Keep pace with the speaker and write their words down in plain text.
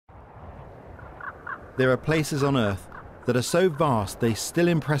There are places on Earth that are so vast they still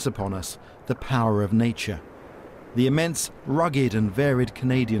impress upon us the power of nature. The immense, rugged and varied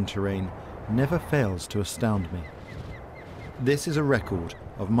Canadian terrain never fails to astound me. This is a record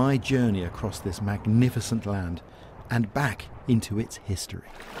of my journey across this magnificent land and back into its history.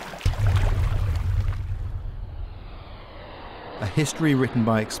 A history written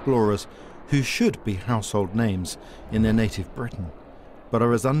by explorers who should be household names in their native Britain, but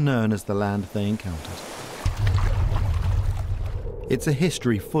are as unknown as the land they encountered. It's a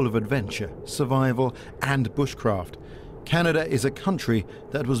history full of adventure, survival and bushcraft. Canada is a country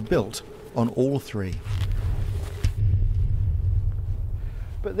that was built on all three.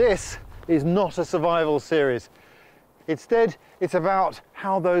 But this is not a survival series. Instead, it's about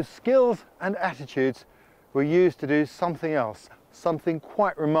how those skills and attitudes were used to do something else, something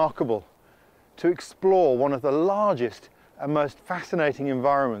quite remarkable, to explore one of the largest and most fascinating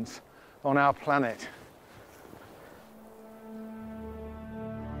environments on our planet.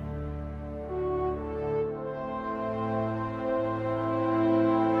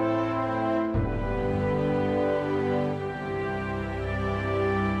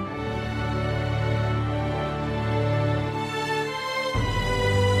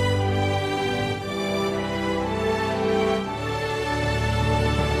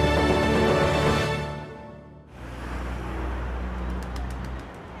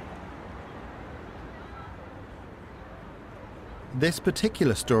 This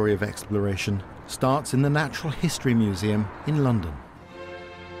particular story of exploration starts in the Natural History Museum in London.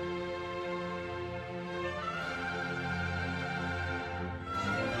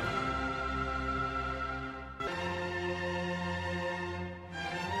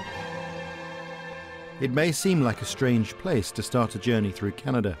 It may seem like a strange place to start a journey through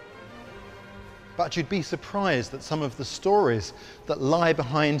Canada, but you'd be surprised at some of the stories that lie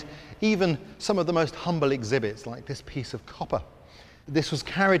behind even some of the most humble exhibits, like this piece of copper. This was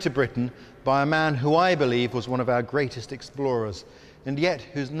carried to Britain by a man who I believe was one of our greatest explorers, and yet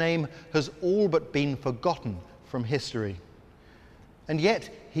whose name has all but been forgotten from history. And yet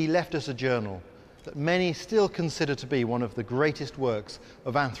he left us a journal that many still consider to be one of the greatest works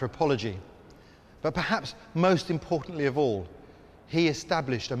of anthropology. But perhaps most importantly of all, he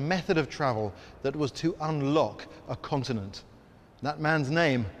established a method of travel that was to unlock a continent. That man's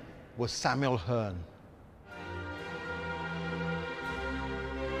name was Samuel Hearne.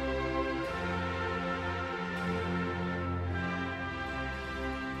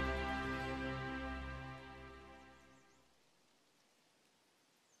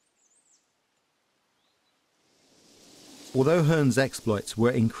 Although Hearne's exploits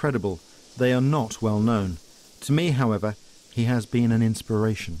were incredible, they are not well known. To me, however, he has been an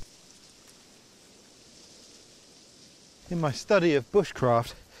inspiration. In my study of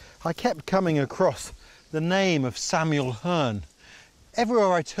bushcraft, I kept coming across the name of Samuel Hearne.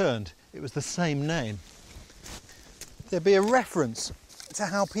 Everywhere I turned, it was the same name. There'd be a reference to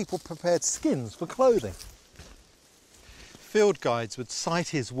how people prepared skins for clothing. Field guides would cite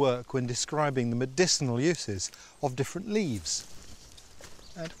his work when describing the medicinal uses of different leaves.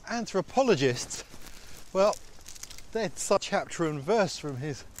 And anthropologists, well, they'd cite chapter and verse from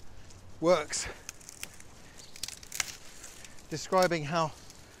his works describing how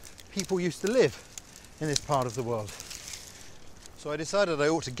people used to live in this part of the world. So I decided I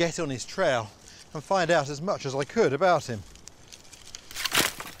ought to get on his trail and find out as much as I could about him.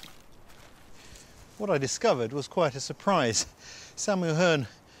 What I discovered was quite a surprise. Samuel Hearne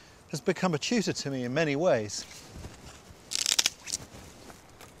has become a tutor to me in many ways.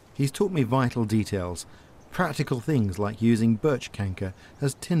 He's taught me vital details, practical things like using birch canker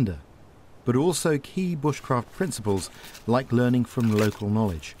as tinder, but also key bushcraft principles like learning from local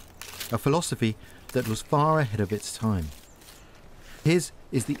knowledge, a philosophy that was far ahead of its time. His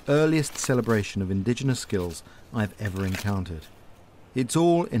is the earliest celebration of indigenous skills I've ever encountered. It's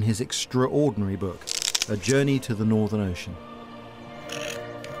all in his extraordinary book, A Journey to the Northern Ocean.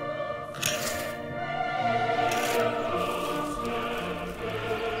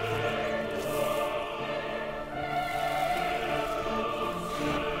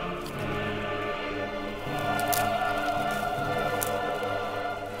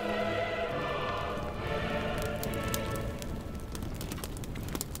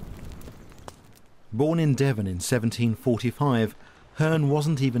 Born in Devon in 1745, Hearne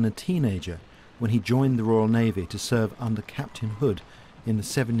wasn't even a teenager when he joined the Royal Navy to serve under Captain Hood in the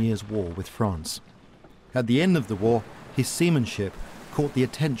 7 Years' War with France. At the end of the war, his seamanship caught the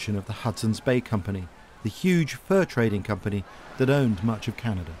attention of the Hudson's Bay Company, the huge fur trading company that owned much of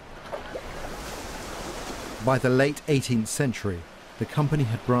Canada. By the late 18th century, the company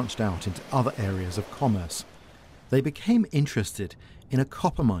had branched out into other areas of commerce. They became interested in a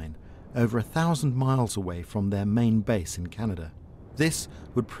copper mine over 1,000 miles away from their main base in Canada. This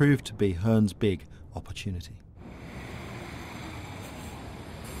would prove to be Hearne's big opportunity.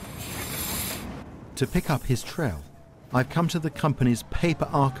 To pick up his trail, I've come to the company's paper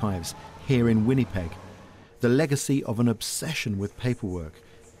archives here in Winnipeg, the legacy of an obsession with paperwork.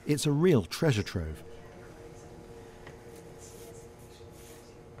 It's a real treasure trove.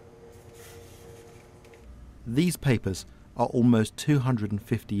 These papers are almost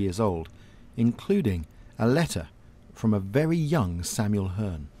 250 years old, including a letter from a very young Samuel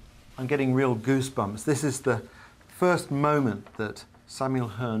Hearne. I'm getting real goosebumps. This is the first moment that Samuel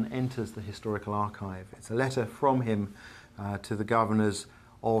Hearne enters the historical archive. It's a letter from him to the governors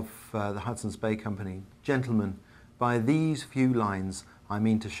of the Hudson's Bay Company. Gentlemen, by these few lines I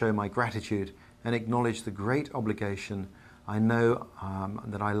mean to show my gratitude and acknowledge the great obligation I know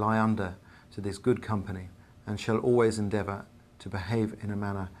that I lie under to this good company, and shall always endeavour to behave in a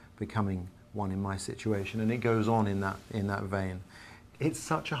manner becoming one in my situation. And it goes on in that vein. It's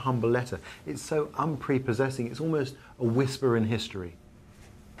such a humble letter. It's so unprepossessing. It's almost a whisper in history.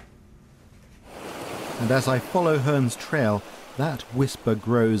 And as I follow Hearne's trail, that whisper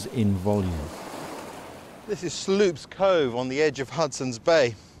grows in volume. This is Sloop's Cove on the edge of Hudson's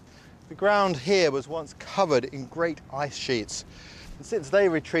Bay. The ground here was once covered in great ice sheets. And since they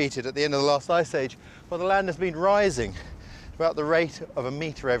retreated at the end of the last ice age, well, the land has been rising about the rate of a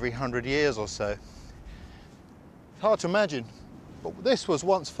metre every 100 years or so. It's hard to imagine, but this was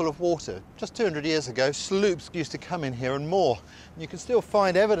once full of water. Just 200 years ago, sloops used to come in here and moor. And you can still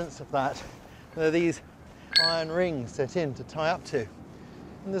find evidence of that. There are these iron rings set in to tie up to.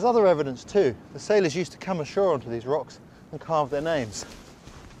 And there's other evidence too. The sailors used to come ashore onto these rocks and carve their names.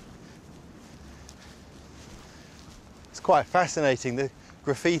 It's quite fascinating. The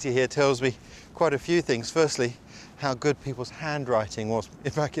graffiti here tells me quite a few things. Firstly, how good people's handwriting was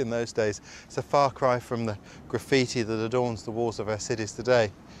back in those days. It's a far cry from the graffiti that adorns the walls of our cities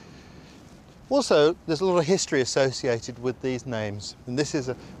today. Also, there's a lot of history associated with these names, and this is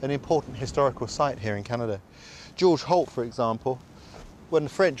an important historical site here in Canada. George Holt, for example, when the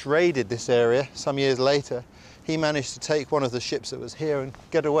French raided this area some years later, he managed to take one of the ships that was here and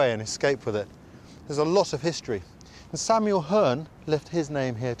get away and escape with it. There's a lot of history. And Samuel Hearne left his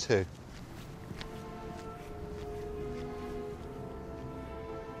name here too.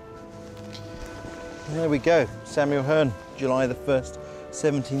 And there we go, Samuel Hearne, July the 1st,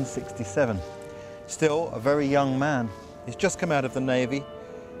 1767. Still a very young man. He's just come out of the Navy.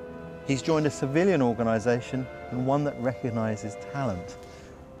 He's joined a civilian organisation, and one that recognises talent.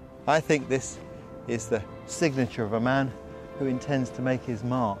 I think this is the signature of a man who intends to make his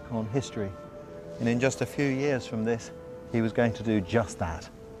mark on history. And in just a few years from this, he was going to do just that.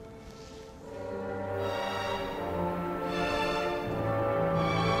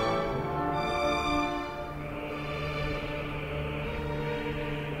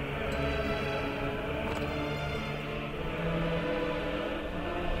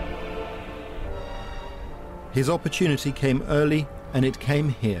 His opportunity came early, and it came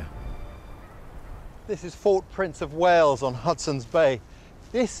here. This is Fort Prince of Wales on Hudson's Bay.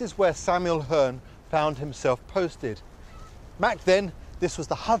 This is where Samuel Hearne found himself posted. Back then, this was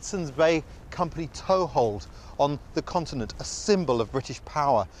the Hudson's Bay Company toehold on the continent, a symbol of British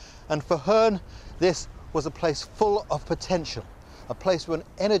power. And for Hearne, this was a place full of potential, a place where an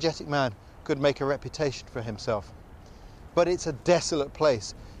energetic man could make a reputation for himself. But it's a desolate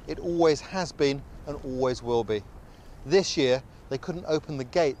place. It always has been and always will be. This year, they couldn't open the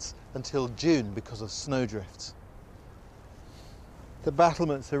gates until June because of snowdrifts. The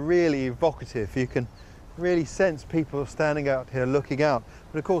battlements are really evocative. You can really sense people standing out here looking out.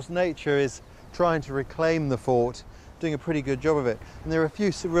 But of course, nature is trying to reclaim the fort, doing a pretty good job of it. And there are a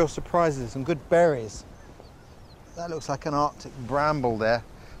few real surprises, some good berries. That looks like an Arctic bramble there.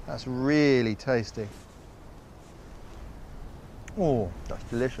 That's really tasty. Oh, that's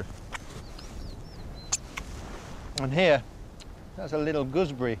delicious. And here, that's a little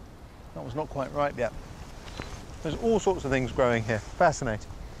gooseberry. That was not quite ripe yet. There's all sorts of things growing here. Fascinating.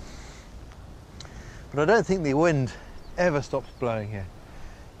 But I don't think the wind ever stops blowing here.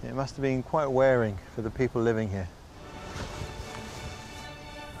 It must have been quite wearing for the people living here.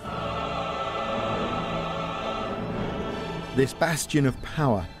 This bastion of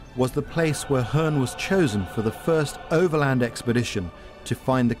power was the place where Hearne was chosen for the first overland expedition to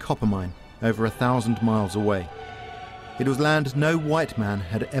find the copper mine over 1,000 miles away. It was land no white man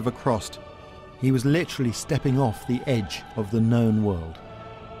had ever crossed. He was literally stepping off the edge of the known world.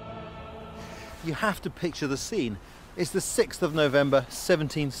 You have to picture the scene. It's the 6th of November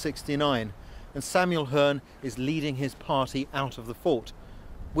 1769 and Samuel Hearne is leading his party out of the fort.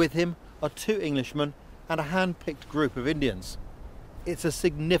 With him are 2 Englishmen and a hand-picked group of Indians. It's a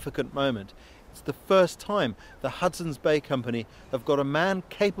significant moment. It's the first time the Hudson's Bay Company have got a man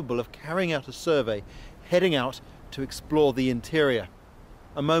capable of carrying out a survey, heading out to explore the interior.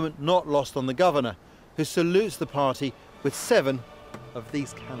 A moment not lost on the governor, who salutes the party with 7 of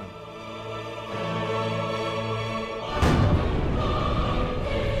these cannon.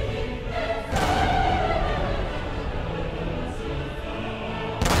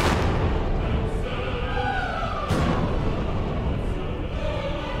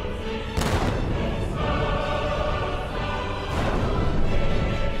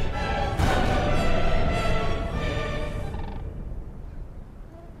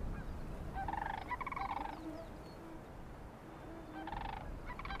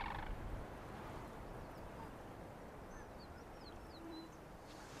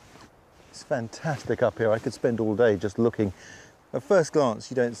 It's fantastic up here. I could spend all day just looking. At first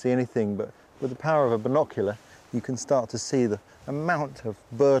glance you don't see anything, but with the power of a binocular you can start to see the amount of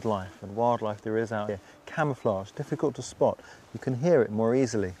bird life and wildlife there is out here. Camouflage, difficult to spot. You can hear it more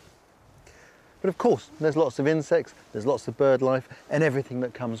easily. But of course there's lots of insects, there's lots of bird life and everything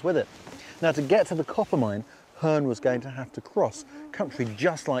that comes with it. Now to get to the copper mine, Hearne was going to have to cross country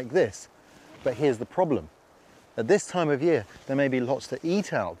just like this. But here's the problem. At this time of year there may be lots to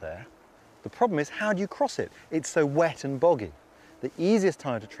eat out there. The problem is, how do you cross it? It's so wet and boggy. The easiest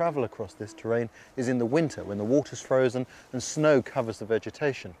time to travel across this terrain is in the winter when the water's frozen and snow covers the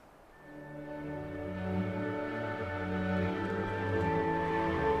vegetation.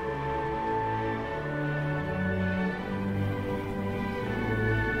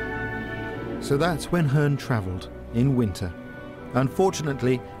 So that's when Hearne travelled, in winter.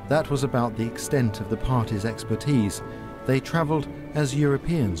 Unfortunately, that was about the extent of the party's expertise. They travelled as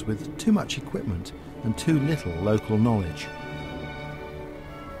Europeans with too much equipment and too little local knowledge.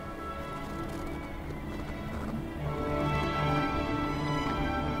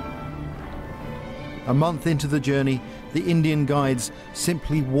 A month into the journey, the Indian guides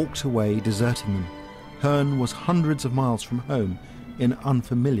simply walked away, deserting them. Hearne was hundreds of miles from home in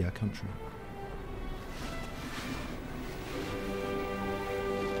unfamiliar country.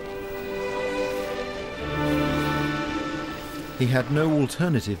 He had no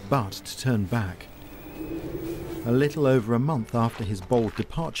alternative but to turn back. A little over a month after his bold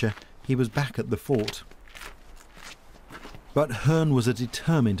departure, he was back at the fort. But Hearne was a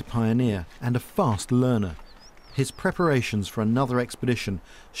determined pioneer and a fast learner. His preparations for another expedition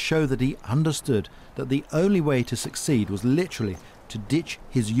show that he understood that the only way to succeed was literally to ditch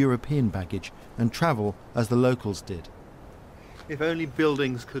his European baggage and travel as the locals did. If only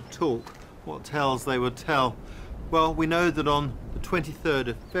buildings could talk, what tales they would tell. Well, we know that on the 23rd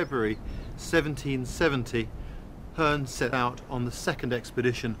of February 1770, Hearne set out on the 2nd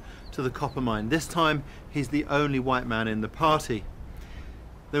expedition to the copper mine. This time he's the only white man in the party.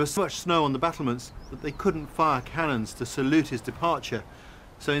 There was so much snow on the battlements that they couldn't fire cannons to salute his departure.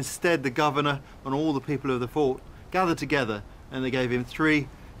 So instead the governor and all the people of the fort gathered together and they gave him 3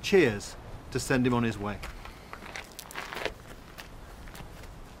 cheers to send him on his way.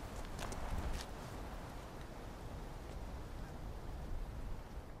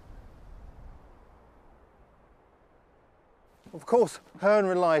 Of course, Hearne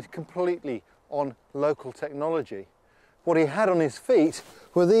relied completely on local technology. What he had on his feet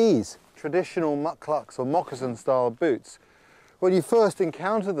were these traditional mucklucks or moccasin-style boots. When you first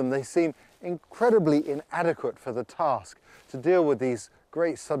encounter them, they seem incredibly inadequate for the task to deal with these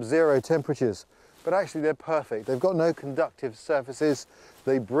great sub-zero temperatures. But actually they're perfect. They've got no conductive surfaces,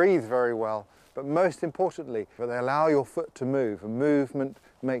 they breathe very well, but most importantly, they allow your foot to move, and movement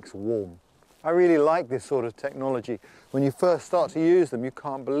makes warm. I really like this sort of technology. When you first start to use them, you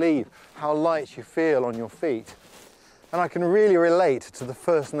can't believe how light you feel on your feet. And I can really relate to the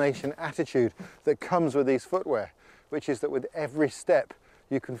First Nation attitude that comes with these footwear, which is that with every step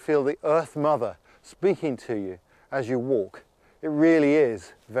you can feel the Earth Mother speaking to you as you walk. It really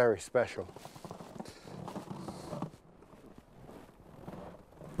is very special.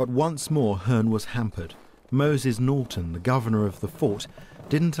 But once more Hearne was hampered. Moses Norton, the governor of the fort,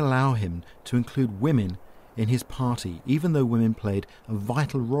 didn't allow him to include women in his party, even though women played a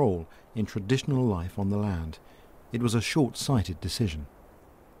vital role in traditional life on the land. It was a short-sighted decision.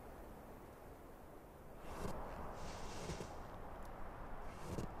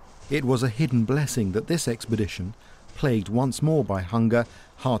 It was a hidden blessing that this expedition, plagued once more by hunger,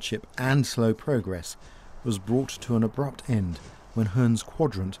 hardship and slow progress, was brought to an abrupt end when Hearne's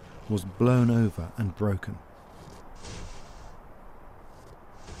quadrant was blown over and broken.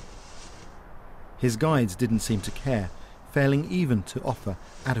 His guides didn't seem to care, failing even to offer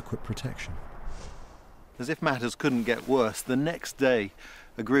adequate protection. As if matters couldn't get worse, the next day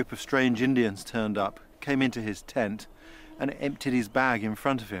a group of strange Indians turned up, came into his tent and emptied his bag in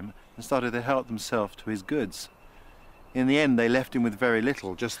front of him and started to help themselves to his goods. In the end they left him with very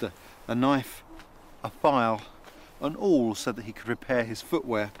little, just a knife, a file, an awl so that he could repair his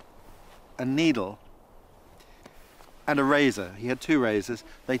footwear, a needle and a razor. He had 2 razors.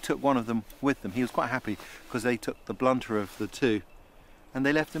 They took one of them with them. He was quite happy because they took the blunter of the 2, and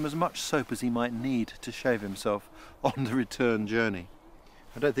they left him as much soap as he might need to shave himself on the return journey.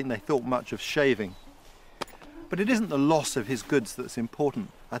 I don't think they thought much of shaving. But it isn't the loss of his goods that's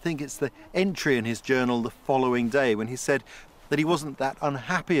important. I think it's the entry in his journal the following day when he said that he wasn't that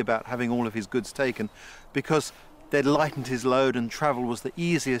unhappy about having all of his goods taken because they'd lightened his load and travel was the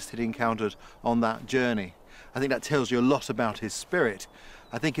easiest he'd encountered on that journey. I think that tells you a lot about his spirit.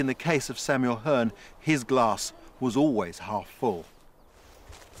 I think in the case of Samuel Hearne, his glass was always half full.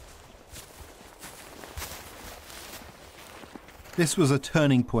 This was a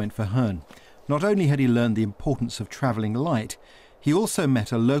turning point for Hearne. Not only had he learned the importance of travelling light, he also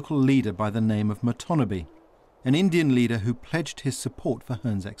met a local leader by the name of Matonabbee, an Indian leader who pledged his support for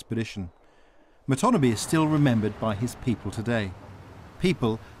Hearne's expedition. Matonabbee is still remembered by his people today.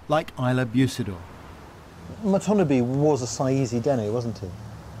 People like Isla Busidor. Matonabbee was a Saisi Dene, wasn't he?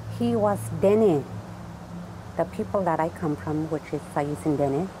 He was Dene, the people that I come from, which is Saisi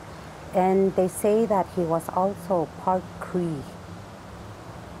Dene. And they say that he was also part Cree.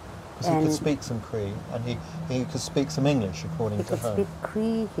 Because he could speak some Cree, and he could speak some English, according to Hearne. He could speak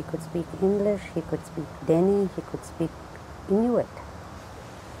Cree, he could speak English, he could speak Dene, he could speak Inuit.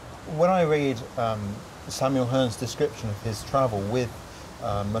 When I read Samuel Hearne's description of his travel with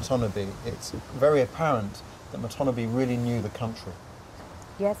Matonabbee, it's very apparent that Matonabbee really knew the country.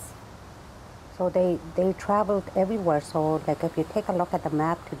 Yes. So they traveled everywhere. So like if you take a look at the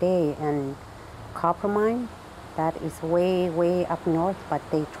map today, and Coppermine, that is way, way up north, but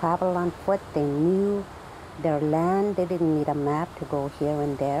they traveled on foot. They knew their land. They didn't need a map to go here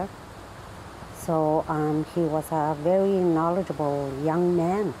and there. So he was a very knowledgeable young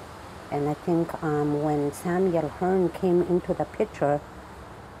man. And I think when Samuel Hearne came into the picture,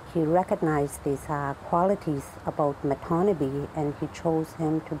 he recognized these qualities about Matonabbee, and he chose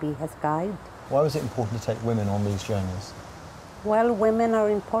him to be his guide. Why was it important to take women on these journeys? Well, women are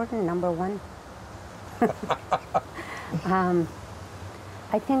important, number one.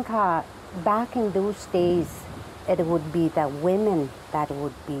 I think back in those days, it would be the women that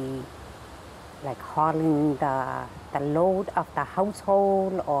would be like hauling the load of the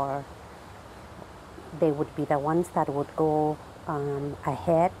household, or they would be the ones that would go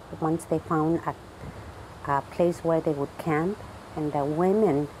ahead once they found a place where they would camp, and the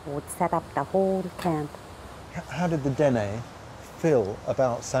women would set up the whole camp. How did the Dene feel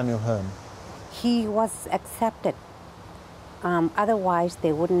about Samuel Hearne? He was accepted. Otherwise,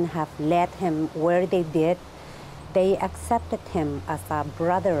 they wouldn't have led him where they did. They accepted him as a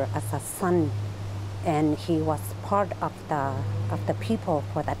brother, as a son, and he was part of the people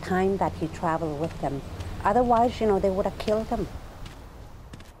for the time that he traveled with them. Otherwise, you know, they would have killed him.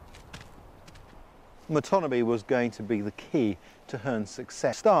 Matonabbee was going to be the key to Hearne's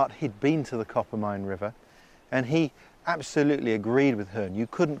success. To start, he'd been to the Coppermine River, and he absolutely agreed with Hearne. You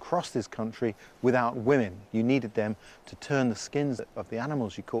couldn't cross this country without women. You needed them to turn the skins of the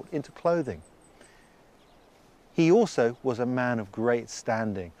animals you caught into clothing. He also was a man of great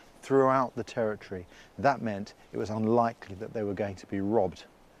standing throughout the territory. That meant it was unlikely that they were going to be robbed.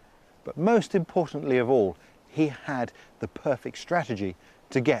 But most importantly of all, he had the perfect strategy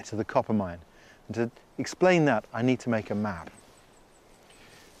to get to the Coppermine. And to explain that, I need to make a map.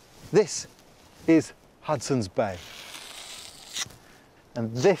 This is Hudson's Bay.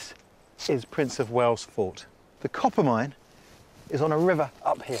 And this is Prince of Wales Fort. The Coppermine is on a river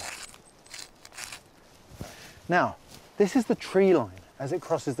up here. Now, this is the tree line as it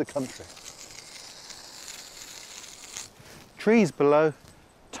crosses the country. Trees below,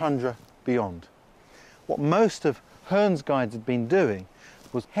 tundra beyond. What most of Hearne's guides had been doing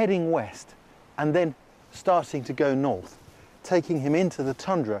was heading west and then starting to go north, taking him into the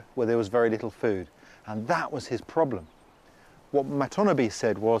tundra where there was very little food. And that was his problem. What Matonabbee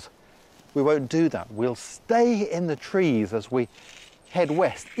said was, we won't do that. We'll stay in the trees as we head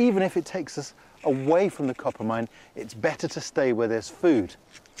west. Even if it takes us away from the Coppermine, it's better to stay where there's food.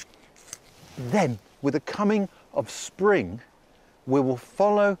 Then, with the coming of spring, we will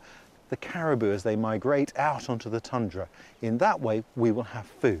follow the caribou as they migrate out onto the tundra. In that way, we will have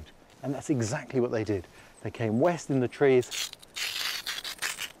food. And that's exactly what they did. They came west in the trees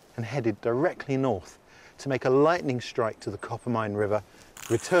and headed directly north to make a lightning strike to the Coppermine River,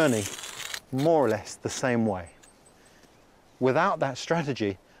 returning more or less the same way. Without that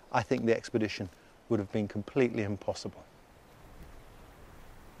strategy, I think the expedition would have been completely impossible.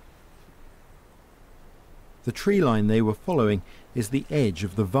 The tree line they were following is the edge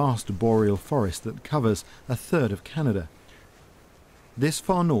of the vast boreal forest that covers a third of Canada. This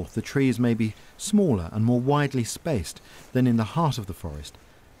far north, the trees may be smaller and more widely spaced than in the heart of the forest,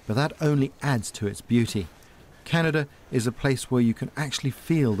 but that only adds to its beauty. Canada is a place where you can actually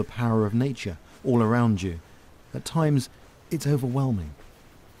feel the power of nature all around you. At times, it's overwhelming.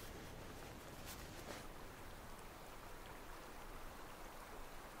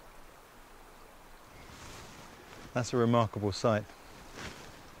 That's a remarkable sight.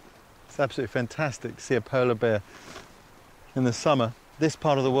 It's absolutely fantastic to see a polar bear in the summer. This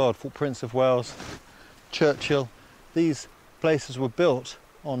part of the world, Fort Prince of Wales, Churchill, these places were built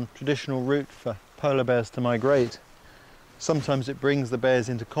on traditional route for polar bears to migrate. Sometimes it brings the bears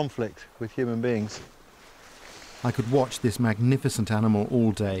into conflict with human beings. I could watch this magnificent animal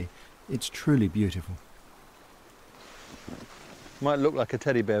all day. It's truly beautiful. Might look like a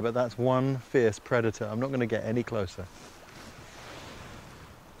teddy bear, but that's one fierce predator. I'm not going to get any closer.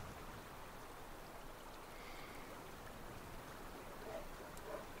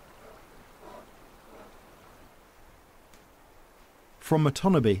 From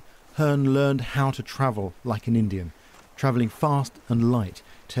Matonabbee, Hearne learned how to travel like an Indian, travelling fast and light,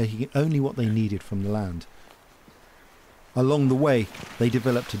 taking only what they needed from the land. Along the way, they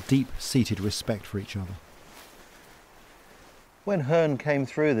developed a deep-seated respect for each other. When Hearne came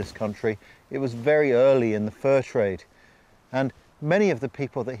through this country, it was very early in the fur trade, and many of the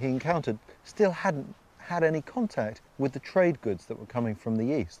people that he encountered still hadn't had any contact with the trade goods that were coming from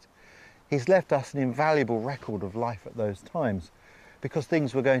the east. He's left us an invaluable record of life at those times, because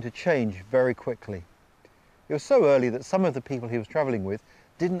things were going to change very quickly. It was so early that some of the people he was travelling with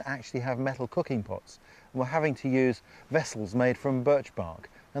didn't actually have metal cooking pots and were having to use vessels made from birch bark,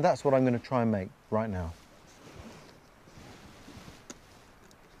 and that's what I'm going to try and make right now.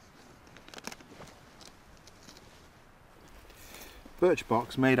 Birch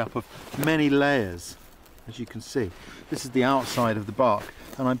bark's made up of many layers, as you can see. This is the outside of the bark,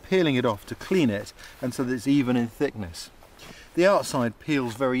 and I'm peeling it off to clean it and so that it's even in thickness. The outside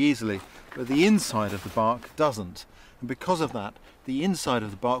peels very easily, but the inside of the bark doesn't, and because of that, the inside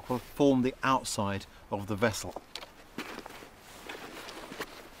of the bark will form the outside of the vessel.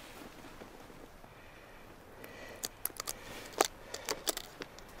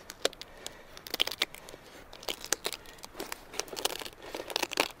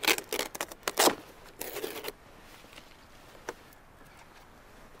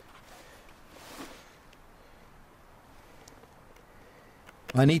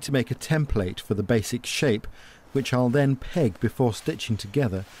 I need to make a template for the basic shape, which I'll then peg before stitching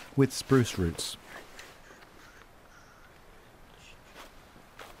together with spruce roots.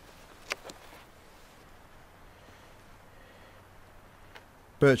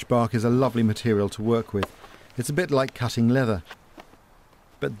 Birch bark is a lovely material to work with. It's a bit like cutting leather,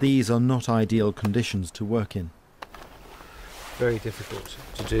 but these are not ideal conditions to work in. Very difficult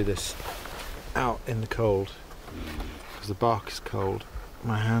to do this out in the cold, because the bark is cold.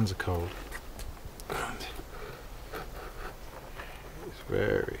 My hands are cold. And it's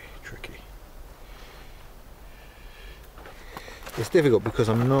very tricky. It's difficult because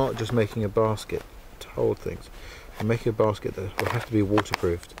I'm not just making a basket to hold things. I'm making a basket that will have to be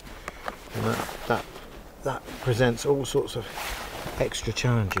waterproofed. And that presents all sorts of extra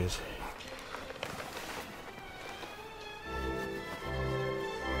challenges.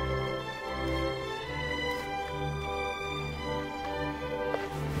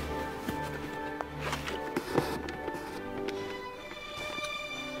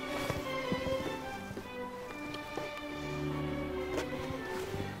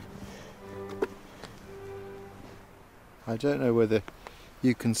 I don't know whether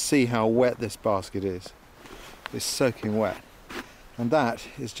you can see how wet this basket is. It's soaking wet. And that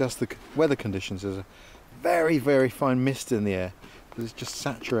is just the weather conditions. There's a very, very fine mist in the air that is just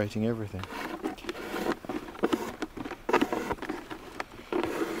saturating everything.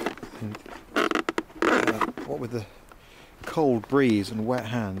 And, what with the cold breeze and wet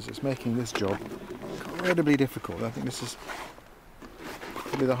hands, it's making this job incredibly difficult. I think this is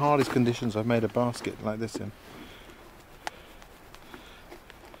probably the hardest conditions I've made a basket like this in.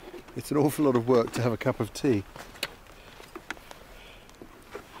 It's an awful lot of work to have a cup of tea.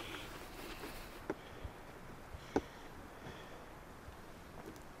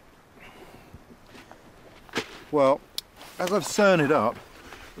 Well, as I've sewn it up,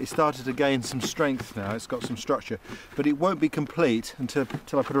 It started to gain some strength now, it's got some structure, but it won't be complete until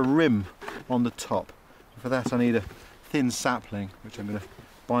I put a rim on the top. For that I need a thin sapling, which I'm going to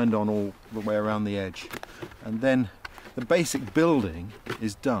bind on all the way around the edge, and then the basic building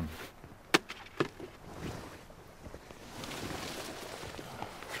is done.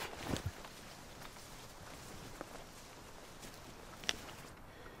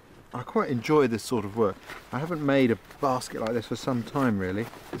 I quite enjoy this sort of work. I haven't made a basket like this for some time really.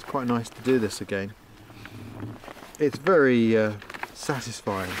 It's quite nice to do this again. It's very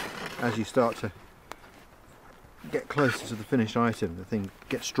satisfying as you start to get closer to the finished item. The thing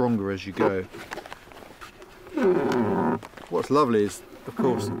gets stronger as you go. What's lovely is, of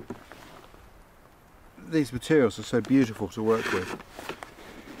course, these materials are so beautiful to work with.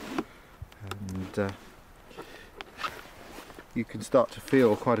 And you can start to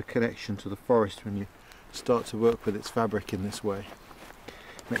feel quite a connection to the forest when you start to work with its fabric in this way.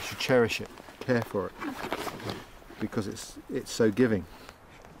 It makes you cherish it, care for it, because it's so giving.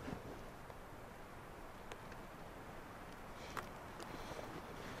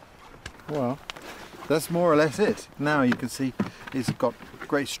 Well, that's more or less it. Now you can see it's got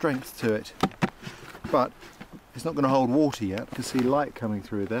great strength to it, but it's not going to hold water yet. You can see light coming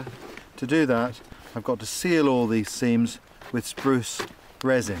through there. To do that, I've got to seal all these seams with spruce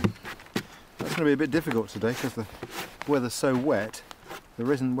resin. That's going to be a bit difficult today because the weather's so wet, the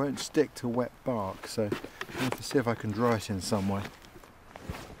resin won't stick to wet bark, so I'll have to see if I can dry it in some way.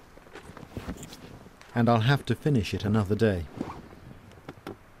 And I'll have to finish it another day.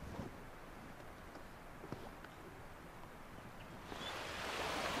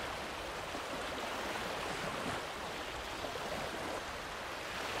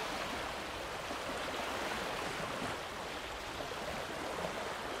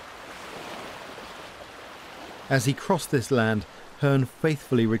 As he crossed this land, Hearne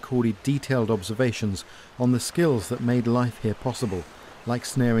faithfully recorded detailed observations on the skills that made life here possible, like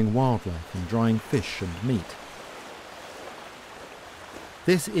snaring wildlife and drying fish and meat.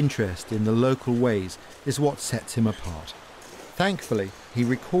 This interest in the local ways is what sets him apart. Thankfully, he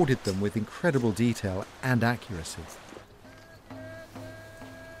recorded them with incredible detail and accuracy.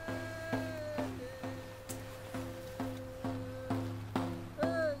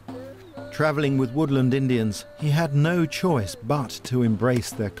 Travelling with woodland Indians, he had no choice but to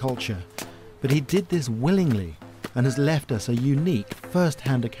embrace their culture. But he did this willingly and has left us a unique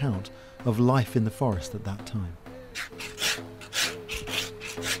first-hand account of life in the forest at that time.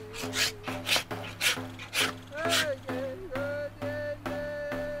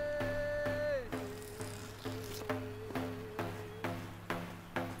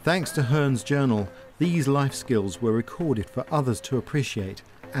 Thanks to Hearne's journal, these life skills were recorded for others to appreciate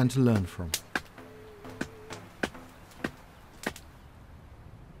and to learn from.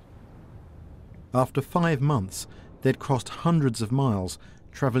 After 5 months, they'd crossed hundreds of miles,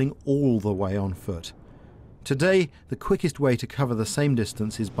 travelling all the way on foot. Today, the quickest way to cover the same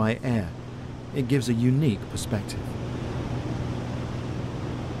distance is by air. It gives a unique perspective.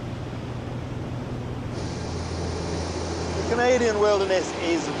 The Canadian wilderness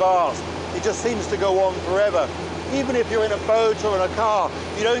is vast. It just seems to go on forever. Even if you're in a boat or in a car,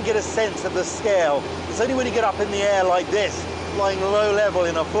 you don't get a sense of the scale. It's only when you get up in the air like this, flying low level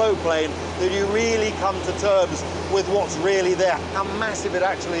in a float plane, that you really come to terms with what's really there, how massive it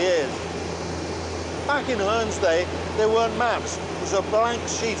actually is. Back in Hearne's day, there weren't maps. It was a blank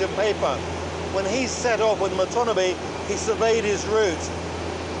sheet of paper. When he set off with Matonabee, he surveyed his route.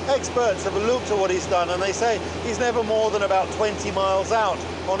 Experts have looked at what he's done and they say he's never more than about 20 miles out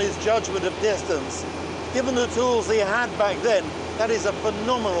on his judgment of distance. Given the tools he had back then, that is a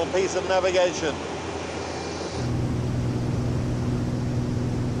phenomenal piece of navigation.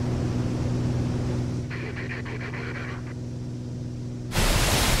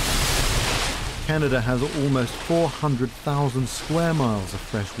 Canada has almost 400,000 square miles of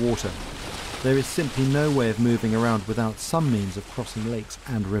fresh water. There is simply no way of moving around without some means of crossing lakes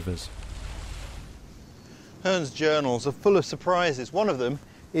and rivers. Hearne's journals are full of surprises. One of them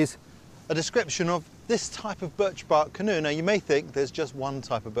is a description of this type of birch bark canoe. Now you may think there's just one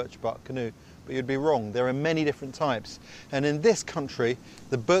type of birch bark canoe, but you'd be wrong. There are many different types. And in this country,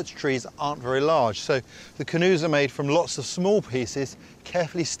 the birch trees aren't very large. So the canoes are made from lots of small pieces,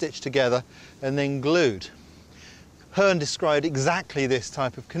 carefully stitched together and then glued. Hearne described exactly this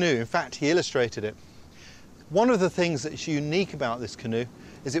type of canoe. In fact, he illustrated it. One of the things that's unique about this canoe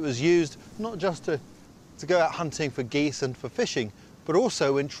is it was used not just to go out hunting for geese and for fishing, but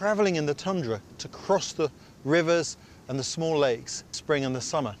also when travelling in the tundra to cross the rivers and the small lakes, spring and the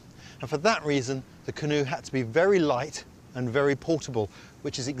summer. And for that reason, the canoe had to be very light and very portable,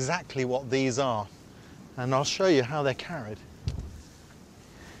 which is exactly what these are. And I'll show you how they're carried.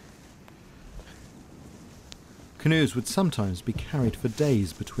 Canoes would sometimes be carried for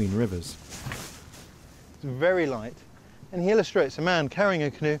days between rivers. It's very light, and he illustrates a man carrying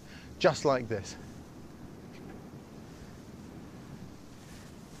a canoe just like this.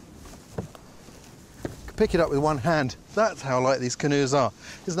 Pick it up with one hand. That's how light these canoes are.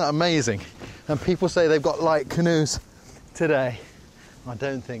 Isn't that amazing? And people say they've got light canoes today. I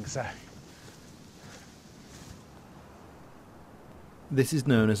don't think so. This is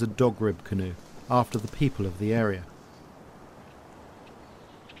known as a dog rib canoe, after the people of the area.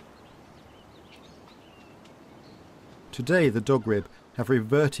 Today the dog rib have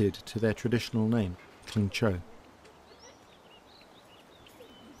reverted to their traditional name, Kling Cho.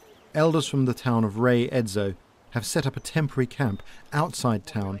 Elders from the town of Ray Edzo have set up a temporary camp outside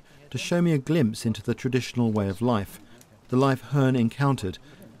town to show me a glimpse into the traditional way of life, the life Hearne encountered,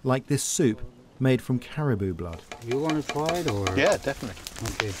 like this soup made from caribou blood. You want to try it, or? Yeah, definitely.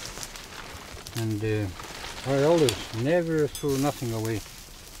 Okay. And our elders never threw nothing away.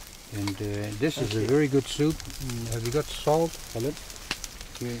 And this is a very good soup. Have you got salt, Helen?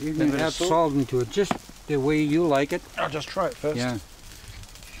 You can add salt into it, just the way you like it. I'll just try it first. Yeah.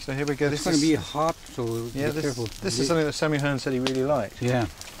 So here we go. It's going to be hot, so yeah, be careful. This is something that Samuel Hearne said he really liked. Yeah.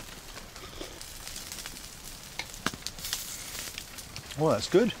 Well, that's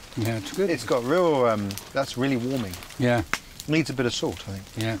good. Yeah, it's good. It's got real, that's really warming. Yeah. Needs a bit of salt, I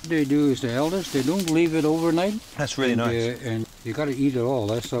think. Yeah. What they do is the elders, they don't leave it overnight. That's really nice. And you got to eat it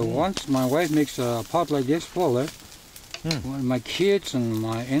all. So once my wife makes a pot like this full, when my kids and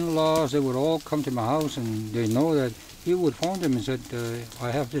my in-laws, they would all come to my house, and they know that he would phone them and said, I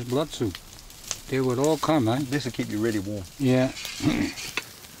have this blood soup. They would all come, This will keep you really warm. Yeah.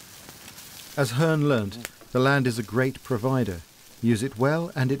 As Hearne learnt, the land is a great provider. Use it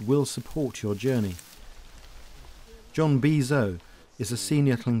well and it will support your journey. John B. Zo is a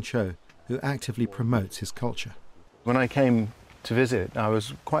senior Kling Cho who actively promotes his culture. When I came to visit, I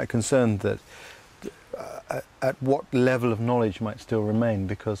was quite concerned that at what level of knowledge might still remain,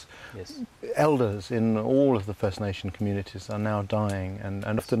 because elders in all of the First Nation communities are now dying, and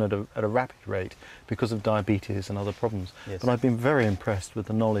often at a rapid rate because of diabetes and other problems. But I've been very impressed with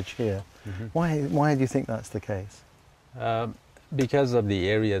the knowledge here. Why do you think that's the case? Because of the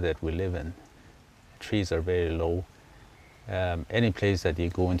area that we live in. Trees are very low. Any place that you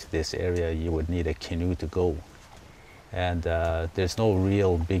go into this area, you would need a canoe to go. And there's no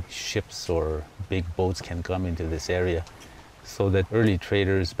real big ships or big boats can come into this area. So that early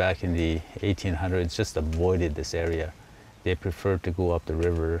traders back in the 1800s just avoided this area. They preferred to go up the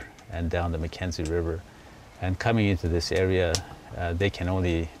river and down the Mackenzie River. And coming into this area, they can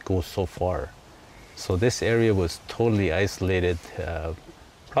only go so far. So this area was totally isolated,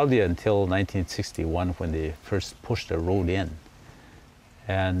 probably until 1961 when they first pushed a road in.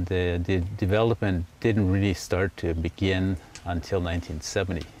 And the development didn't really start to begin until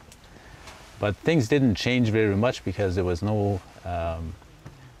 1970. But things didn't change very much because there was no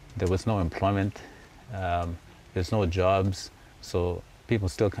employment, there's no jobs, so people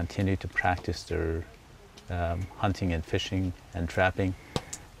still continue to practice their hunting and fishing and trapping,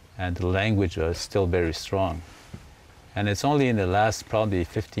 and the language was still very strong. And it's only in the last probably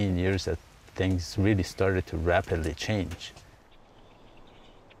 15 years that things really started to rapidly change.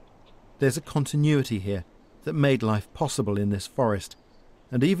 There's a continuity here that made life possible in this forest,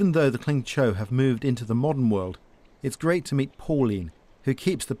 and even though the Kling Cho have moved into the modern world, it's great to meet Pauline, who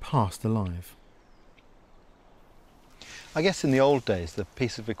keeps the past alive. I guess in the old days, the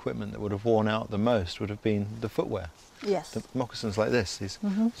piece of equipment that would have worn out the most would have been the footwear. Yes. The moccasins like this.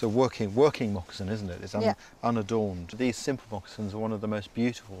 So working moccasin, isn't it? It's unadorned. These simple moccasins are one of the most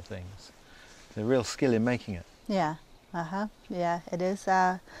beautiful things. The real skill in making it. Yeah. Yeah, it is.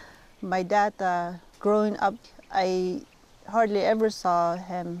 My dad, growing up, I hardly ever saw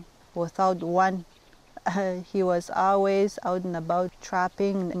him without one. He was always out and about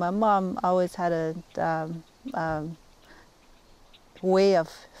trapping. My mom always had a way of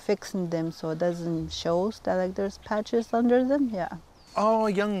fixing them so it doesn't show that like there's patches under them. Yeah. Are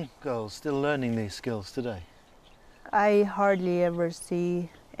young girls still learning these skills today? I hardly ever see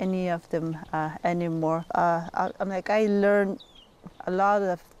any of them anymore. I learned a lot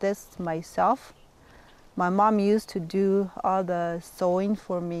of this myself. My mom used to do all the sewing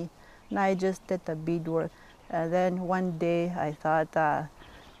for me, and I just did the beadwork. Then one day I thought,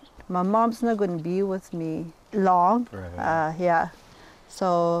 my mom's not going to be with me long. Yeah.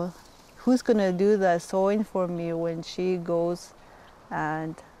 So who's going to do the sewing for me when she goes?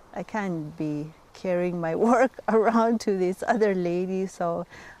 And I can't be carrying my work around to these other ladies, so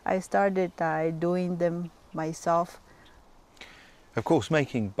I started doing them myself. Of course,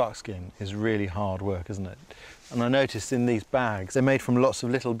 making buckskin is really hard work, isn't it? And I noticed in these bags, they're made from lots of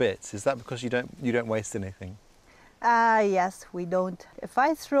little bits. Is that because you don't waste anything? Yes, we don't. If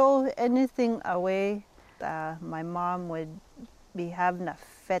I throw anything away, my mom would be having a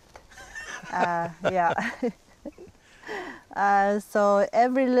fit. Yeah. So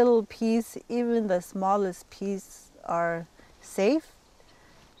every little piece, even the smallest piece, are safe.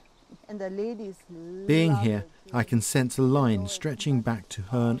 And the ladies Being love here, it. I can sense a line stretching back to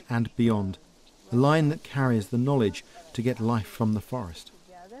Hearne and beyond, a line that carries the knowledge to get life from the forest.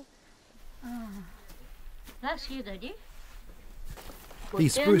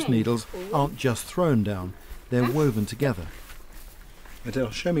 These spruce needles aren't just thrown down, they're woven together.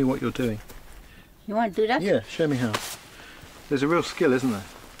 Adele, show me what you're doing. You want to do that? Yeah, show me how. There's a real skill, isn't there?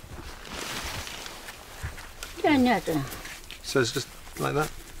 Yeah. So it's just like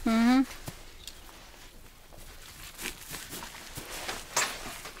that? Mm-hmm.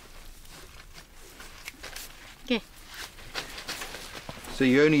 Okay. So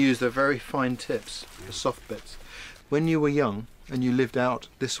you only use the very fine tips, the soft bits. When you were young and you lived out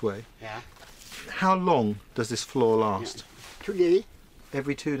this way, Yeah. how long does this floor last? Today?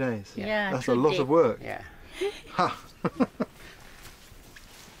 Every 2 days? Yeah. That's a lot of work. Yeah. Ha!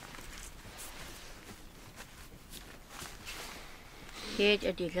 Here's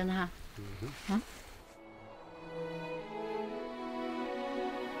a different ha.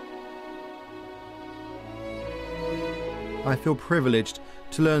 I feel privileged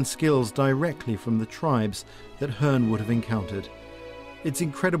to learn skills directly from the tribes that Hearne would have encountered. It's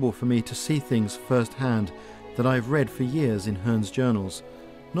incredible for me to see things firsthand that I've read for years in Hearne's journals.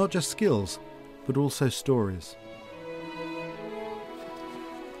 Not just skills, but also stories.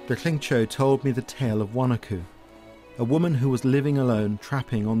 The Klingcho told me the tale of Wanaku, a woman who was living alone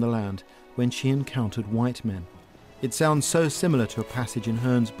trapping on the land when she encountered white men. It sounds so similar to a passage in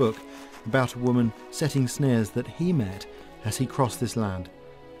Hearne's book about a woman setting snares that he met as he crossed this land.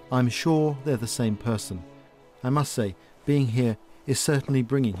 I'm sure they're the same person. I must say, being here is certainly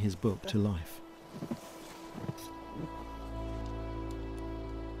bringing his book to life.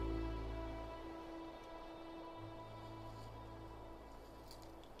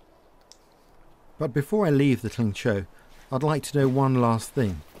 But before I leave the Klingcho, I'd like to know one last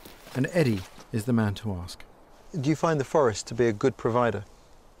thing, and Eddie is the man to ask. Do you find the forest to be a good provider?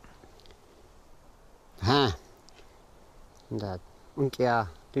 Ha. That unkia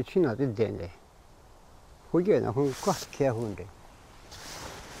the china did then. Hoge na hun kwast care hunde.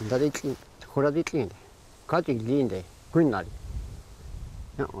 That it hora dit linde. Katik linde. Gunnari.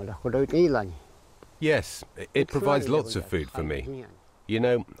 Na ola hora ilani. Yes, it provides lots of food for me. You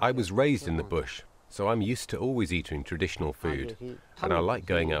know, I was raised in the bush, so I'm used to always eating traditional food, and I like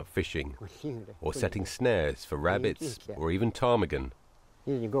going out fishing, or setting snares for rabbits, or even ptarmigan.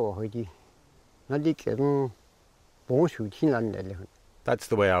 That's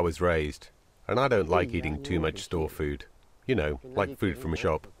the way I was raised, and I don't like eating too much store food. You know, like food from a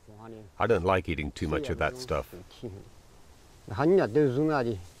shop. I don't like eating too much of that stuff.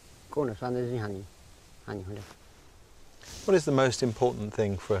 What is the most important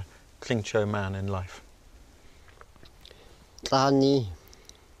thing for a Klingcho man in life?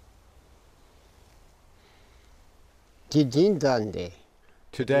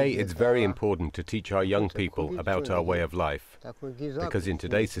 Today, it's very important to teach our young people about our way of life, because in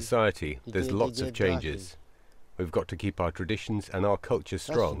today's society, there's lots of changes. We've got to keep our traditions and our culture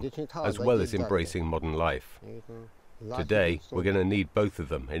strong, as well as embracing modern life. Today, we're going to need both of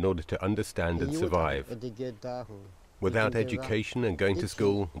them in order to understand and survive. Without education and going to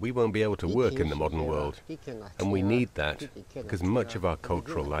school, we won't be able to work in the modern world. And we need that, because much of our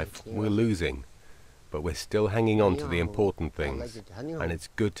cultural life we're losing. But we're still hanging on to the important things, and it's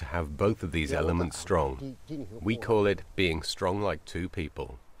good to have both of these elements strong. We call it being strong like two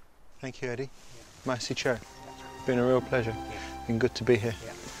people. Thank you, Eddie. Maisi Cho. Been a real pleasure. Been good to be here.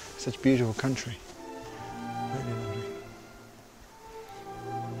 Such a beautiful country. Really lovely.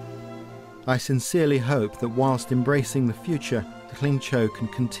 I sincerely hope that whilst embracing the future, the Klingcho can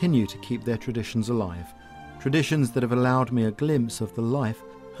continue to keep their traditions alive. Traditions that have allowed me a glimpse of the life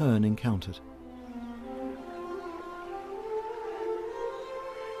Hearne encountered.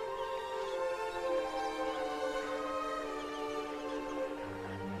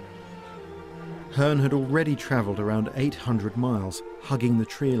 Hearne had already travelled around 800 miles, hugging the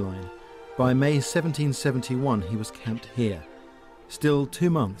tree line. By May 1771, he was camped here, still 2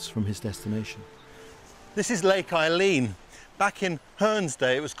 months from his destination. This is Lake Eileen, Back in Hearne's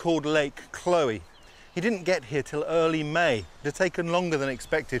day, it was called Lake Chloe. He didn't get here till early May. It had taken longer than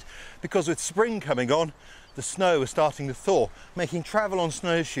expected because with spring coming on, the snow was starting to thaw, making travel on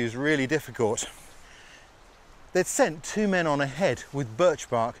snowshoes really difficult. They'd sent 2 men on ahead with birch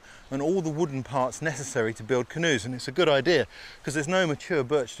bark and all the wooden parts necessary to build canoes, and it's a good idea because there's no mature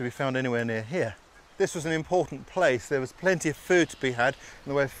birch to be found anywhere near here. This was an important place. There was plenty of food to be had in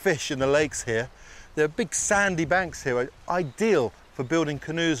the way of fish in the lakes here. There are big sandy banks here, ideal for building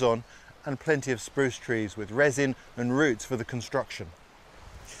canoes on, and plenty of spruce trees with resin and roots for the construction.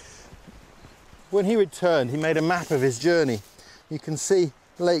 When he returned, he made a map of his journey. You can see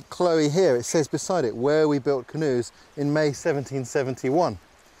Lake Chloe here. It says beside it where we built canoes in May 1771.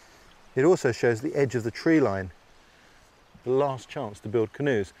 It also shows the edge of the tree line, the last chance to build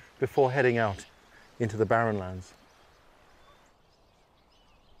canoes before heading out into the barren lands.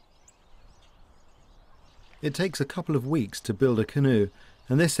 It takes a couple of weeks to build a canoe,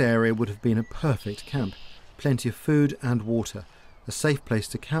 and this area would have been a perfect camp. Plenty of food and water, a safe place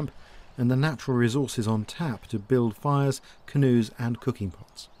to camp, and the natural resources on tap to build fires, canoes and cooking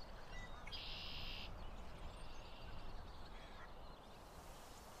pots.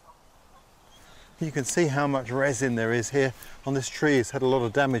 You can see how much resin there is here on this tree. It's had a lot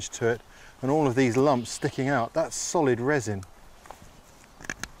of damage to it, and all of these lumps sticking out. That's solid resin.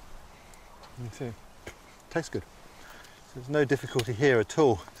 You can see. Tastes good. So there's no difficulty here at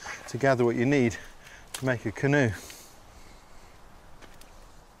all to gather what you need to make a canoe.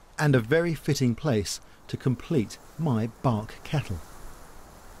 And a very fitting place to complete my bark kettle.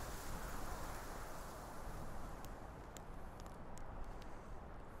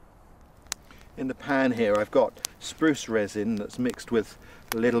 In the pan here I've got spruce resin that's mixed with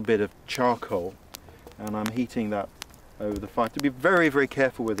a little bit of charcoal, and I'm heating that over the fire. To be very, very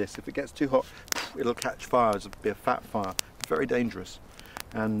careful with this. If it gets too hot, it'll catch fire. It'll be a fat fire. It's very dangerous,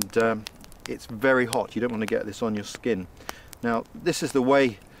 and it's very hot. You don't want to get this on your skin. Now this is the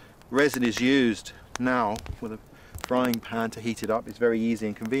way resin is used now, with a frying pan to heat it up. It's very easy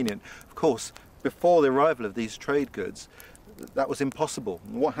and convenient. Of course, before the arrival of these trade goods, that was impossible.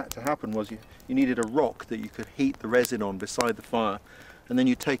 And what had to happen was you needed a rock that you could heat the resin on beside the fire, and then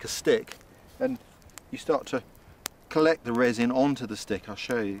you take a stick and you start to collect the resin onto the stick. I'll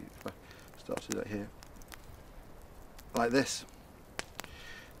show you if I start to do that here. Like this.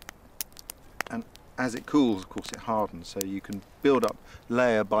 And as it cools, of course, it hardens, so you can build up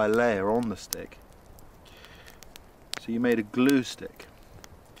layer by layer on the stick. So you made a glue stick.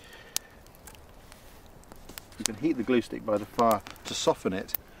 You can heat the glue stick by the fire to soften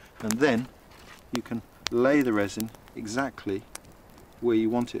it, and then you can lay the resin exactly where you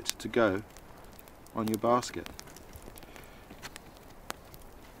want it to go on your basket.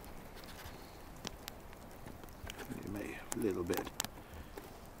 Maybe a little bit.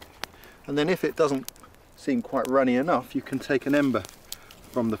 And then if it doesn't seem quite runny enough, you can take an ember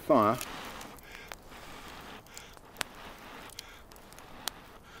from the fire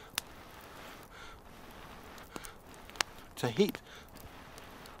to heat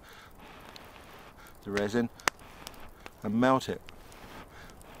the resin and melt it.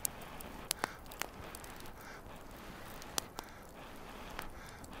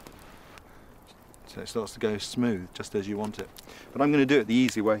 So it starts to go smooth, just as you want it. But I'm going to do it the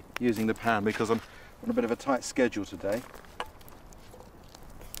easy way, using the pan, because I'm on a bit of a tight schedule today.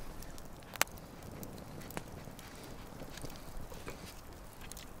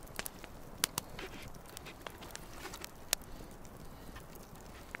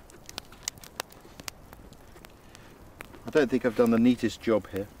 I don't think I've done the neatest job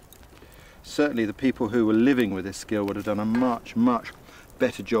here. Certainly the people who were living with this skill would have done a much, much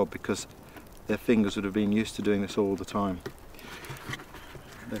better job, because their fingers would have been used to doing this all the time.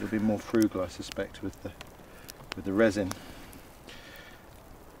 They'd have been more frugal, I suspect, with the resin.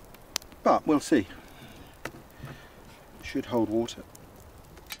 But we'll see. It should hold water.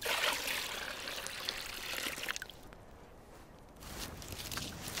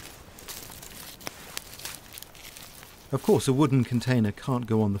 Of course, a wooden container can't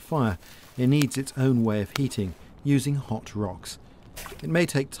go on the fire. It needs its own way of heating, using hot rocks. It may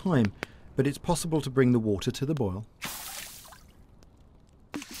take time, but it's possible to bring the water to the boil.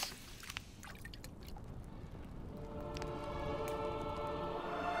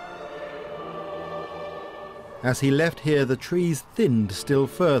 As he left here, the trees thinned still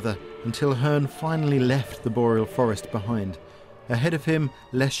further until Hearne finally left the boreal forest behind. Ahead of him,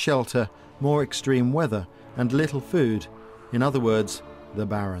 less shelter, more extreme weather, and little food. In other words, the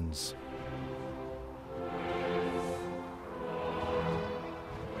barrens.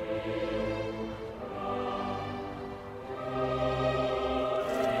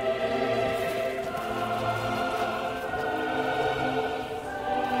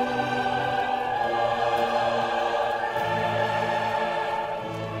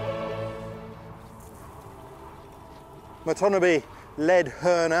 Matonabe led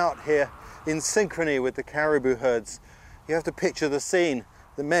Hearne out here in synchrony with the caribou herds. You have to picture the scene,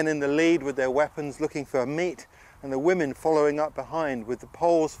 the men in the lead with their weapons looking for meat, and the women following up behind with the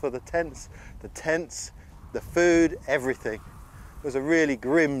poles for the tents, the food, everything. It was a really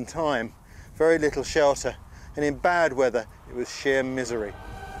grim time, very little shelter, and in bad weather it was sheer misery.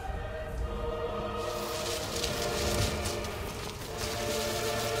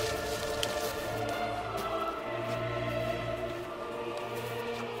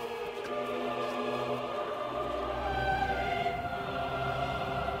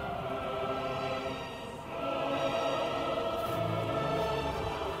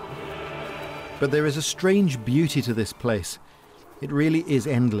 But there is a strange beauty to this place. It really is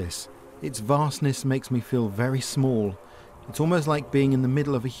endless. Its vastness makes me feel very small. It's almost like being in the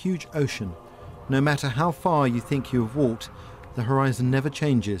middle of a huge ocean. No matter how far you think you have walked, the horizon never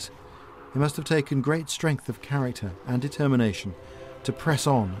changes. It must have taken great strength of character and determination to press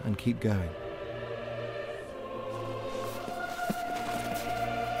on and keep going.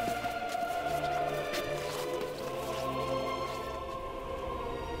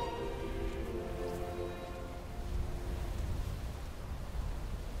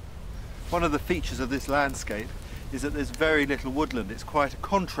 One of the features of this landscape is that there's very little woodland. It's quite a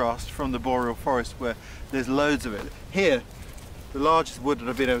contrast from the boreal forest where there's loads of it. Here, the largest woodland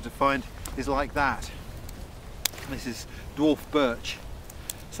I've been able to find is like that. This is dwarf birch.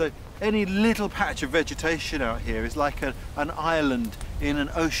 So any little patch of vegetation out here is like an island in an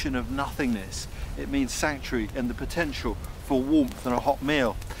ocean of nothingness. It means sanctuary and the potential for warmth and a hot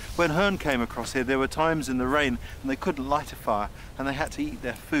meal. When Hearne came across here, there were times in the rain and they couldn't light a fire and they had to eat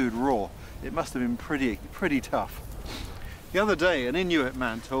their food raw. It must have been pretty tough. The other day, an Inuit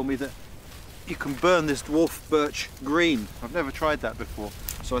man told me that you can burn this dwarf birch green. I've never tried that before,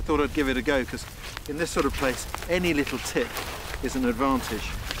 so I thought I'd give it a go, because in this sort of place, any little tip is an advantage.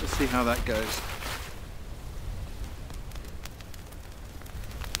 Let's see how that goes.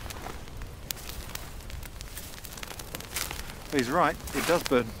 He's right, it does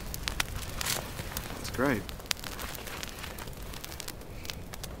burn. That's great.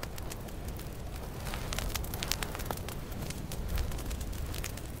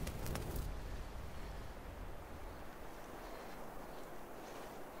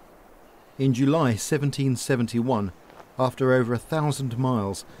 In July 1771, after over 1,000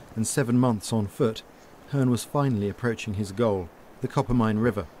 miles and 7 months on foot, Hearne was finally approaching his goal, the Coppermine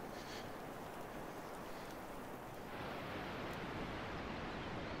River.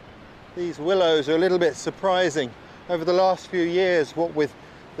 These willows are a little bit surprising. Over the last few years, what with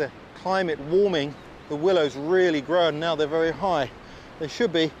the climate warming, the willows really grown. Now they're very high. They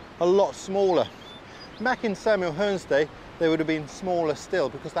should be a lot smaller. Back in Samuel Hearne's day, they would have been smaller still,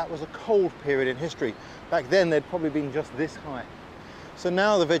 because that was a cold period in history. Back then they'd probably been just this high. So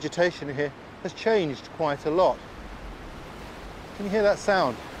now the vegetation here has changed quite a lot. Can you hear that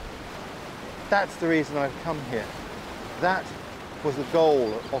sound? That's the reason I've come here. That was the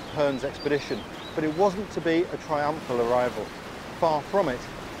goal of Hearne's expedition, but it wasn't to be a triumphal arrival. Far from it.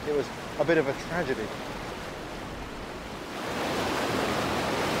 It was a bit of a tragedy.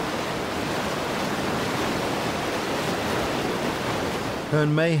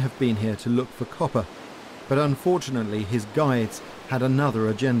 Hearne may have been here to look for copper, but unfortunately his guides had another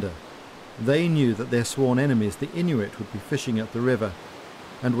agenda. They knew that their sworn enemies, the Inuit, would be fishing at the river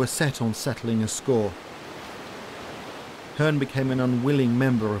and were set on settling a score. Hearne became an unwilling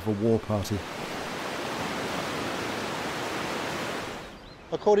member of a war party.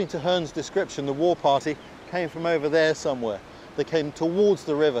 According to Hearne's description, the war party came from over there somewhere. They came towards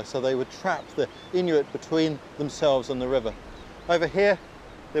the river, so they would trap the Inuit between themselves and the river. Over here,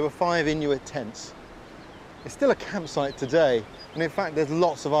 there were 5 Inuit tents. It's still a campsite today, and in fact there's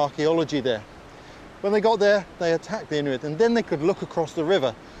lots of archaeology there. When they got there, they attacked the Inuit, and then they could look across the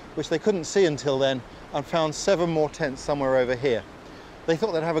river, which they couldn't see until then, and found 7 more tents somewhere over here. They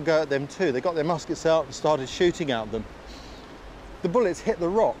thought they'd have a go at them too. They got their muskets out and started shooting at them. The bullets hit the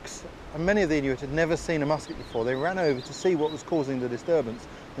rocks, and many of the Inuit had never seen a musket before. They ran over to see what was causing the disturbance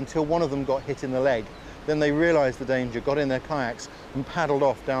until one of them got hit in the leg. Then they realised the danger, got in their kayaks and paddled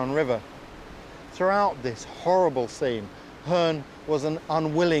off downriver. Throughout this horrible scene, Hearne was an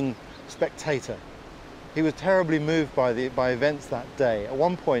unwilling spectator. He was terribly moved by events that day. At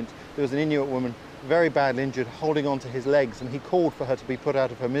one point, there was an Inuit woman very badly injured, holding on to his legs, and he called for her to be put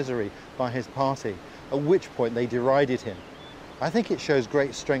out of her misery by his party, at which point they derided him. I think it shows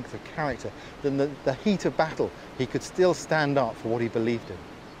great strength of character that in the heat of battle, he could still stand up for what he believed in.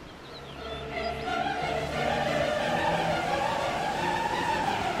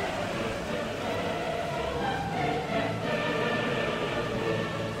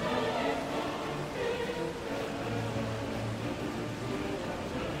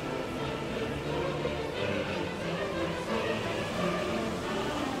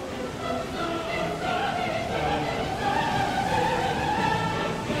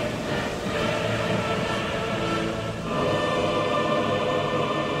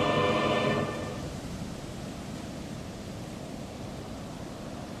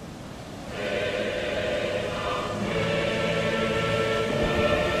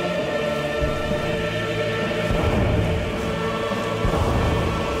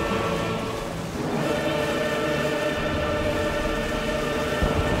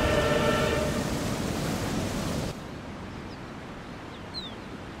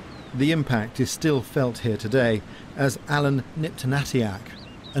 The impact is still felt here today, as Alan Niptanatiak,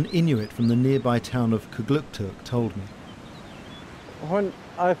 an Inuit from the nearby town of Kugluktuk, told me. When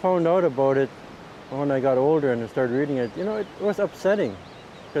I found out about it, when I got older and I started reading it, you know, it was upsetting.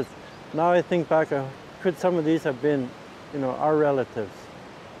 Because now I think back, could some of these have been, you know, our relatives?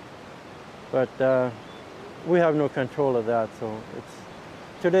 But we have no control of that, so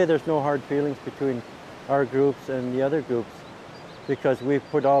today there's no hard feelings between our groups and the other groups, because we've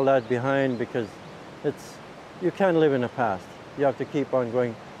put all that behind, because you can't live in the past. You have to keep on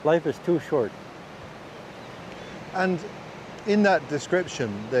going. Life is too short. And in that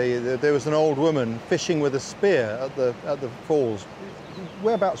description, there was an old woman fishing with a spear at the falls.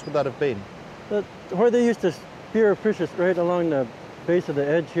 Whereabouts would that have been? Where they used to spear fish is right along the base of the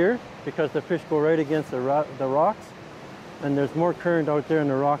edge here, because the fish go right against the rocks, and there's more current out there in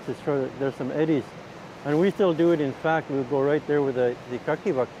the rocks. It's sure that there's some eddies, and we still do it. In fact, we'll go right there with the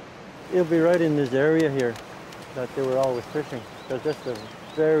kakivak. It'll be right in this area here that they were always fishing, because that's a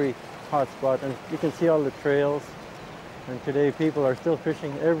very hot spot, and you can see all the trails. And today people are still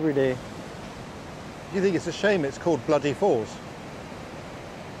fishing every day. Do you think it's a shame it's called Bloody Falls?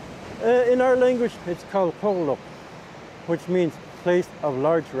 In our language, it's called Polok, which means place of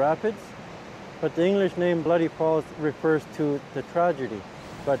large rapids. But the English name Bloody Falls refers to the tragedy.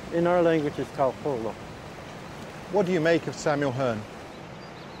 But in our language, it's called Polok. What do you make of Samuel Hearne?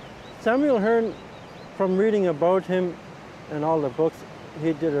 Samuel Hearne, from reading about him and all the books,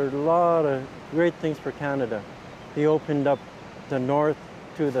 he did a lot of great things for Canada. He opened up the north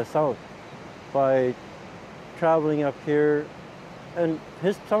to the south by traveling up here, and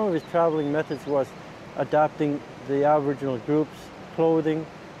some of his traveling methods was adapting the Aboriginal groups' clothing,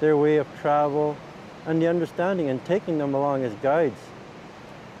 their way of travel, and the understanding, and taking them along as guides.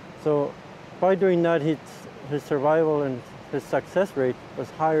 So by doing that, his survival and his success rate was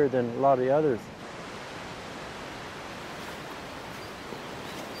higher than a lot of the others.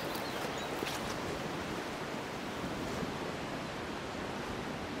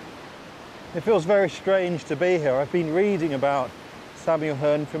 It feels very strange to be here. I've been reading about Samuel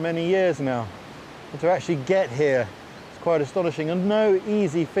Hearne for many years now. And to actually get here is quite astonishing, and no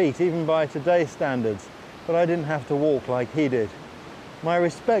easy feat, even by today's standards. But I didn't have to walk like he did. My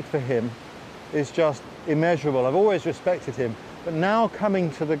respect for him is just immeasurable. I've always respected him, but now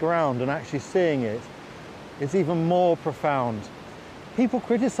coming to the ground and actually seeing it, it's even more profound. People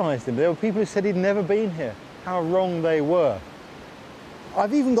criticised him. There were people who said he'd never been here. How wrong they were.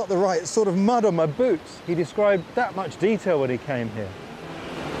 I've even got the right sort of mud on my boots. He described that much detail when he came here.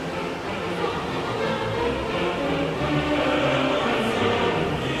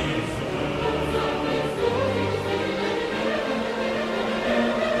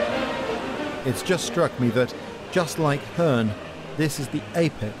 It's just struck me that, just like Hearne, this is the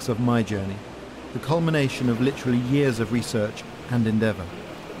apex of my journey, the culmination of literally years of research and endeavour.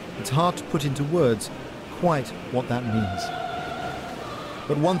 It's hard to put into words quite what that means.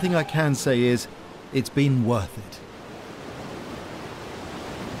 But one thing I can say is, it's been worth it.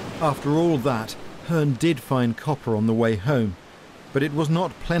 After all that, Hearne did find copper on the way home, but it was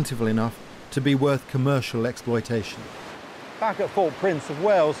not plentiful enough to be worth commercial exploitation. Back at Fort Prince of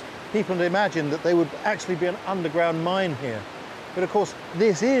Wales, people had imagined that there would actually be an underground mine here. But of course,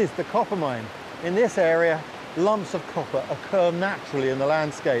 this is the copper mine. In this area, lumps of copper occur naturally in the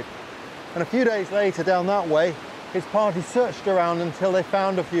landscape. And a few days later, down that way, his party searched around until they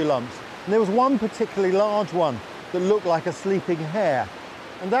found a few lumps. And there was one particularly large one that looked like a sleeping hare.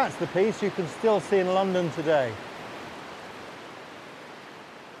 And that's the piece you can still see in London today.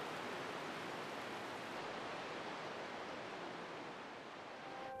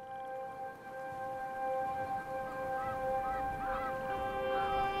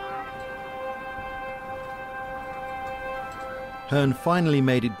 Hearne finally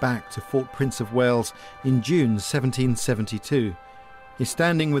made it back to Fort Prince of Wales in June 1772. His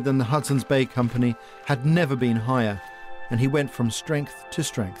standing within the Hudson's Bay Company had never been higher, and he went from strength to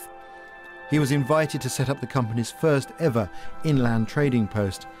strength. He was invited to set up the company's first ever inland trading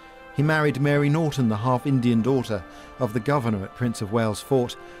post. He married Mary Norton, the half-Indian daughter of the governor at Prince of Wales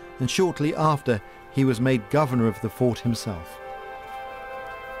Fort, and shortly after he was made governor of the fort himself.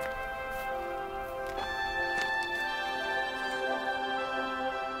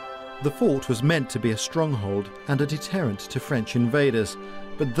 The fort was meant to be a stronghold and a deterrent to French invaders,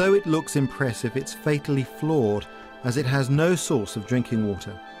 but though it looks impressive, it's fatally flawed, as it has no source of drinking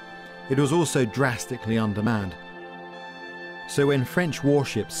water. It was also drastically undermanned. So when French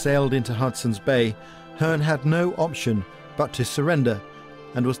warships sailed into Hudson's Bay, Hearne had no option but to surrender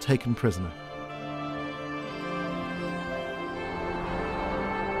and was taken prisoner.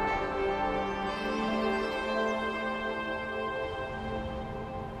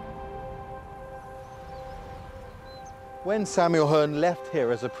 When Samuel Hearne left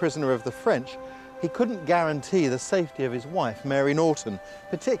here as a prisoner of the French, he couldn't guarantee the safety of his wife, Mary Norton,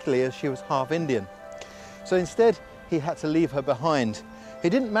 particularly as she was half Indian. So instead, he had to leave her behind. He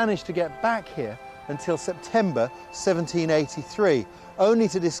didn't manage to get back here until September 1783, only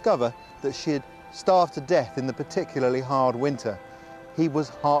to discover that she had starved to death in the particularly hard winter. He was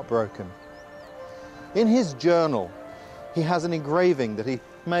heartbroken. In his journal, he has an engraving that he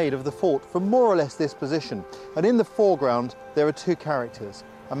made of the fort from more or less this position, and in the foreground there are two characters,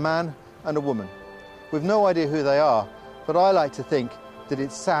 a man and a woman. We've no idea who they are, but I like to think that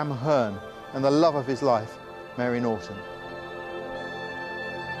it's Sam Hearne and the love of his life, Mary Norton.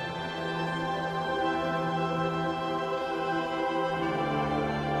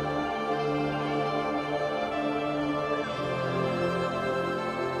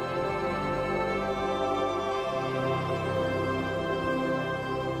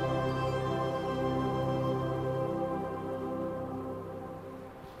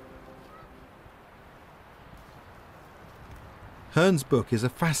 Hearne's book is a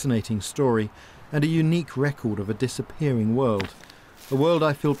fascinating story and a unique record of a disappearing world, a world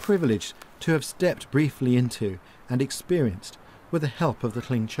I feel privileged to have stepped briefly into and experienced with the help of the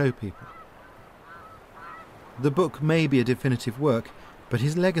Kling Cho people. The book may be a definitive work, but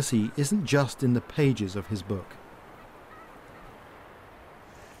his legacy isn't just in the pages of his book.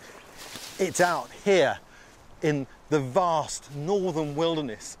 It's out here in the vast northern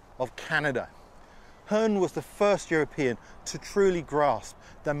wilderness of Canada. Hearne was the first European to truly grasp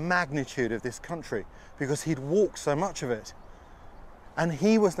the magnitude of this country because he'd walked so much of it. And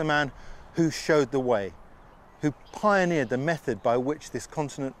he was the man who showed the way, who pioneered the method by which this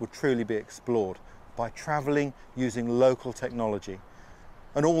continent would truly be explored, by travelling using local technology.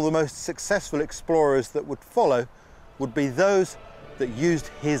 And all the most successful explorers that would follow would be those that used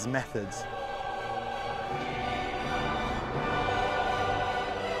his methods.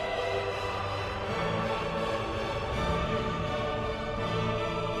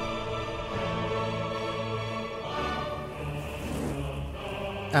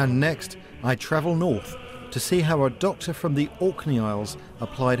 And next, I travel north to see how a doctor from the Orkney Isles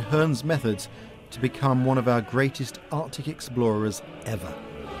applied Hearne's methods to become one of our greatest Arctic explorers ever.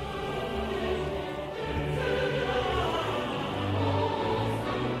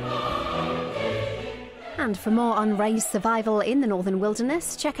 And for more on Ray's survival in the Northern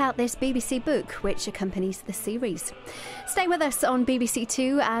Wilderness, check out this BBC book which accompanies the series. Stay with us on BBC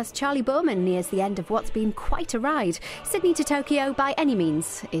Two as Charlie Bowman nears the end of what's been quite a ride. Sydney to Tokyo by any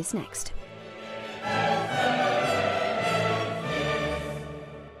means is next.